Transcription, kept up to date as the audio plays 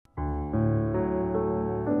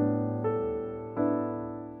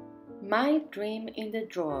My Dream in the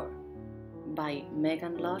Drawer by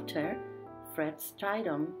Megan Lotter, Fred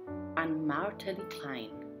Stridham, and Martelly Klein.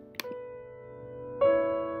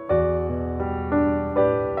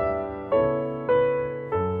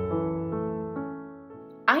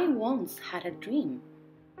 I once had a dream,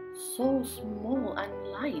 so small and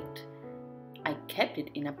light. I kept it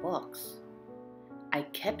in a box. I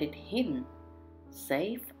kept it hidden,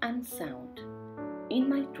 safe and sound, in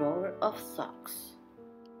my drawer of socks.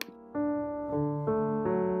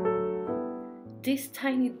 This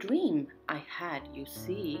tiny dream I had, you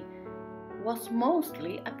see, was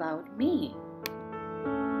mostly about me.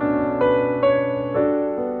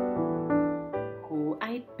 Who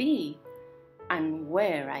I'd be, and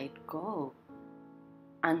where I'd go,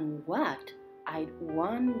 and what I'd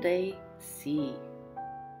one day see.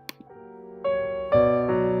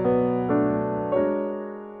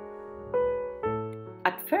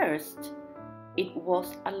 At first, it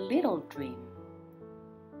was a little dream,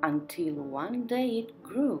 until one day it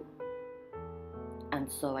grew, and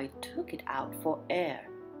so I took it out for air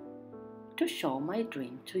to show my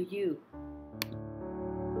dream to you.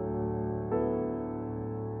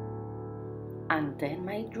 And then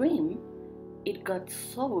my dream, it got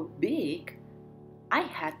so big, I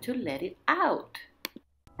had to let it out.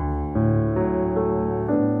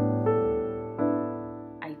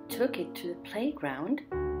 I took it to the playground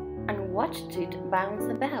and watched it bounce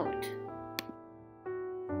about.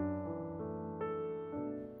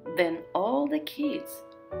 Then all the kids,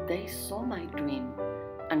 they saw my dream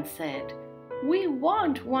and said, "We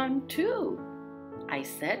want one too." I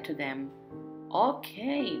said to them,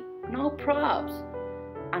 "Okay, no props,"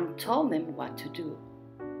 and told them what to do.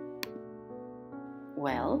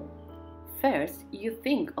 Well, first you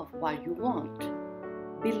think of what you want.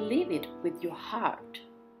 Believe it with your heart.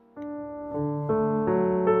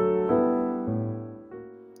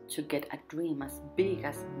 To get a dream as big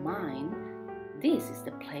as mine, this is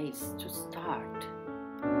the place to start.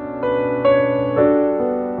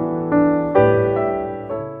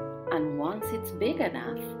 And once it's big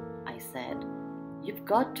enough, I said, you've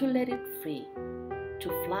got to let it free, to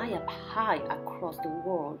fly up high across the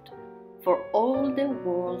world for all the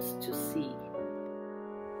worlds to see.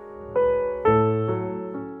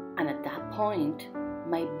 And at that point,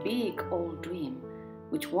 my big old dream,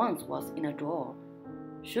 which once was in a drawer,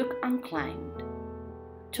 shook and climbed,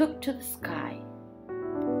 took to the sky,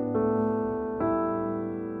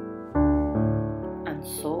 and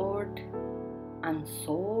soared and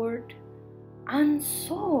soared and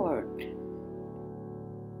soared.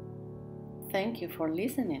 Thank you for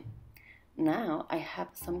listening. Now I have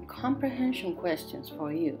some comprehension questions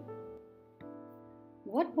for you.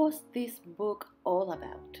 What was this book all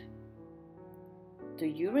about? Do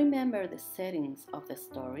you remember the settings of the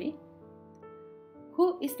story?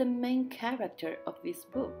 Who is the main character of this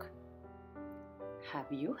book?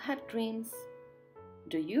 Have you had dreams?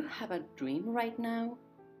 Do you have a dream right now?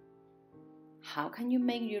 How can you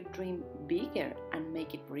make your dream bigger and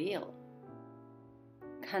make it real?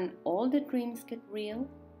 Can all the dreams get real?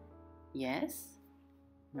 Yes?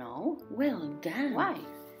 No? Well done! Why?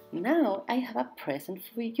 Now I have a present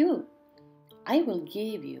for you. I will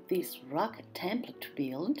give you this rocket template to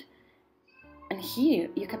build, and here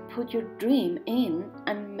you can put your dream in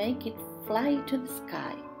and make it fly to the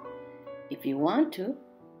sky. If you want to,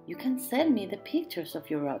 you can send me the pictures of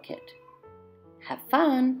your rocket. Have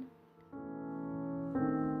fun!